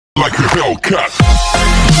like a Hellcat.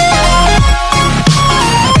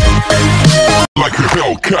 Like a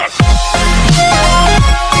Hellcat.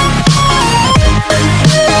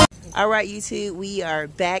 Alright YouTube, we are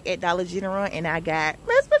back at Dollar General and I got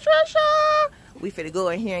Miss Patricia. We finna go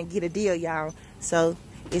in here and get a deal, y'all. So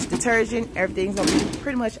it's detergent, everything's gonna be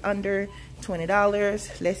pretty much under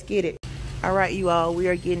 $20. Let's get it. Alright you all, we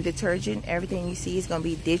are getting detergent. Everything you see is gonna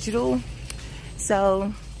be digital.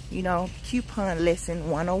 So, you know, coupon lesson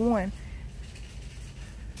 101.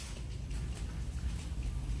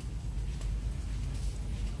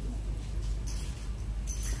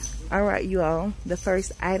 Alright you all, the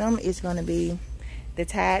first item is going to be the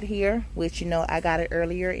Tide here, which you know I got it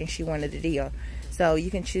earlier and she wanted the deal. So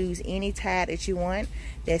you can choose any Tide that you want.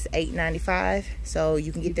 That's $8.95. So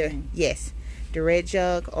you can get the, yes, the red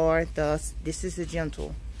jug or this is the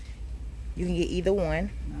gentle. You can get either one.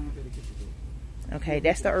 Okay,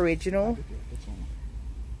 that's the original.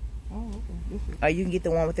 Oh, okay. Or you can get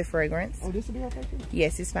the one with the fragrance. Oh, this will be okay too?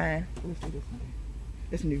 Yes, it's fine. Let's do this one.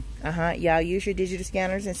 It's new. Y'all use your digital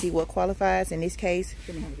scanners and see what qualifies. In this case,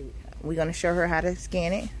 we're going to show her how to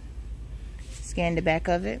scan it. Scan the back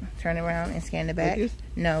of it. Turn around and scan the back. Like this?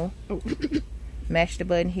 No. Oh. Mash the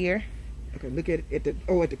button here. Okay, look at it at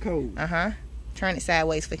the code. Turn it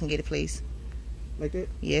sideways so we can get it, please. Like that?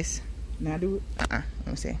 Yes. Now do it? Let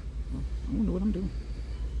me see. I don't know what I'm doing.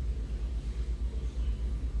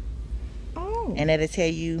 Oh. And that'll tell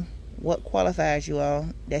you what qualifies, you all.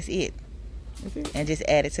 That's it. That's it. And just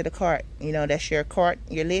add it to the cart. You know, that's your cart,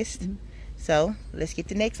 your list. So, let's get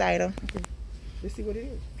the next item. Okay. Let's see what it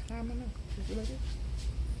is. How am I know? Is it like this?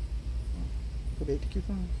 Go back to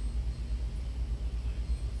coupon.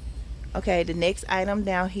 Okay, the next item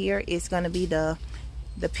down here is going to be the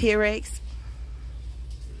Pyrex.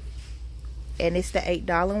 And it's the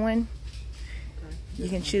 $8 one. Okay. You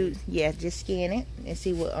can choose, yeah, just scan it and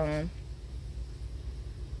see what,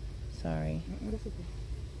 sorry. That's okay.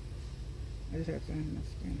 I just have to find my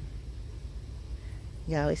scanner.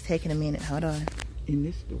 Y'all, it's taking a minute. Hold on. In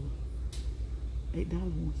this store. $8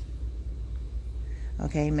 ones.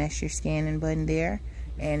 Okay, mash your scanning button there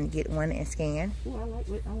and get one and scan. Oh, I like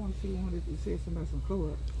it. I want to see one that says somebody some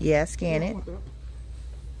co-op. Yeah, scan it.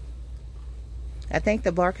 I think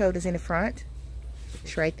the barcode is in the front.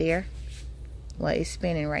 It's right there. Well, it's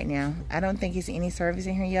spinning right now. I don't think it's any service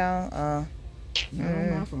in here, y'all. Not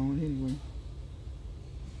on my phone anyway.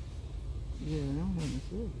 Yeah, I don't have no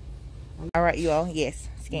service. All right, you all. Yes,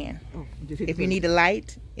 scan. Oh, just hit if you need a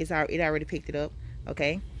light, it already picked it up.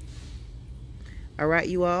 Okay. All right,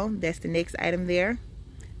 you all. That's the next item there.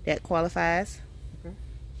 That qualifies. Okay.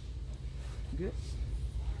 Good.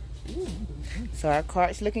 Ooh, so our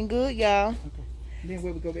cart's looking good, y'all. Okay. Then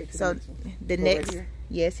where we go back to so the next one? The go next, right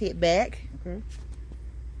yes, hit back. Okay.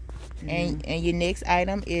 And your next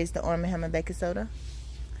item is the Arm & Hammer baking soda.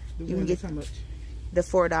 You can get how much? The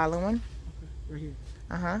 $4 one. Okay, right here.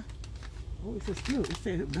 Oh, it says still. It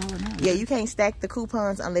says $1.09. Yeah, you can't stack the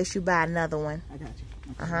coupons unless you buy another one. I got you.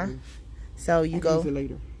 Okay, So you go. Use it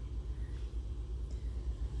later.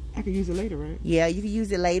 I can use it later, right? Yeah, you can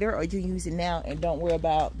use it later or you can use it now and don't worry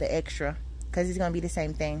about the extra because it's gonna be the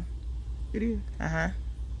same thing. It is.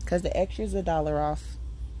 Because the extra is $1 off.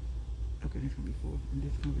 Okay, that's gonna be $4, and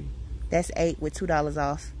this gonna be. That's $8 with $2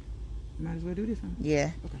 off. Might as well do this one.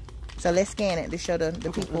 Yeah. Okay. So let's scan it to show the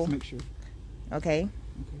people. Let's make sure. Okay. Okay.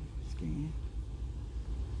 Scan.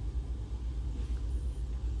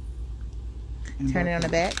 And turn it on the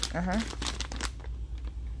back.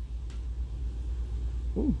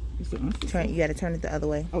 Ooh, it's the you got to turn it the other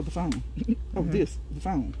way. Oh, the phone. Oh, the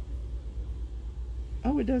phone.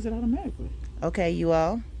 Oh, it does it automatically. Okay, you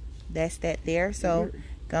all. That's that there. So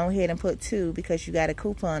go ahead and put 2 because you got a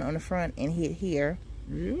coupon on the front and hit here.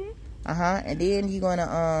 Really? And then you're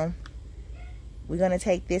gonna we're gonna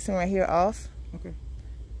take this one right here off. Okay.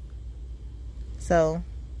 So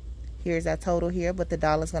here's our total here, but the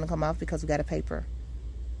 $1's gonna come off because we got a paper.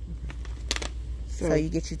 Okay. So you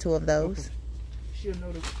get you 2 of those. Okay. She'll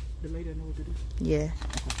know the lady know what to do. Yeah.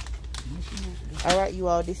 Okay. All right, you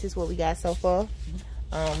all. This is what we got so far.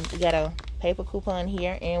 We got a paper coupon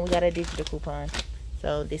here and we got a digital coupon.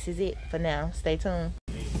 So this is it for now. Stay tuned.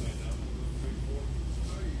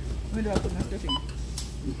 When do I put my stuff in?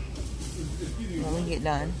 When we get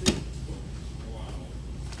done.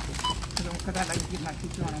 Because I like to get my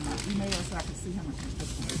coupon on my email so I can see how much I'm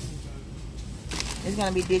supposed to. It's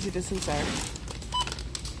gonna be digital too, sir.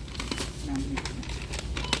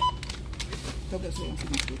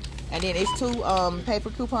 And then it's 2 paper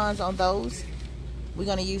coupons on those. We're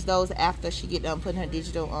gonna use those after she get done putting her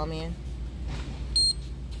digital in.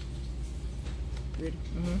 Ready?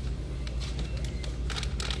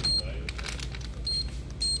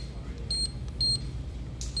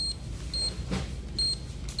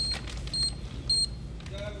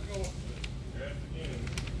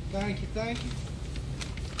 thank you.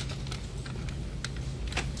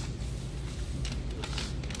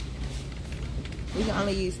 We can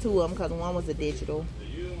only use 2 of them because one was a digital.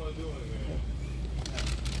 You don't want to do anything.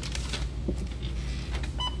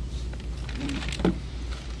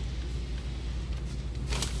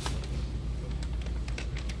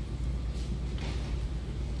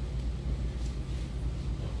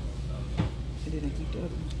 And then I keep the other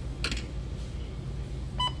one.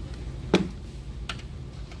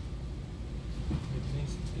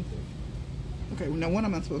 Okay, well now one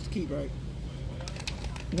am I supposed to keep, right?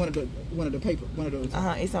 One of the paper, one of those.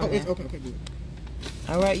 It's on there. Okay, good.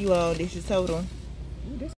 All right, you all, this is total.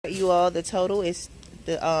 You all, the total is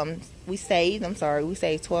the we saved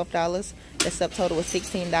 $12. The subtotal was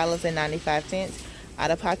 $16.95. Out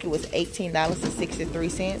of pocket was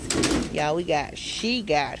 $18.63. Y'all, she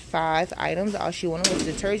got 5 items. All she wanted was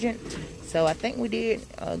detergent. So I think we did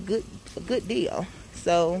a good deal.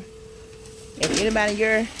 So if anybody in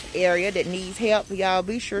your area that needs help, y'all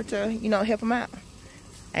be sure to, help them out.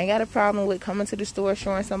 I ain't got a problem with coming to the store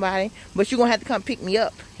showing somebody, but you're going to have to come pick me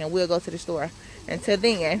up and we'll go to the store. Until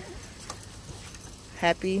then,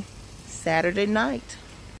 happy Saturday night.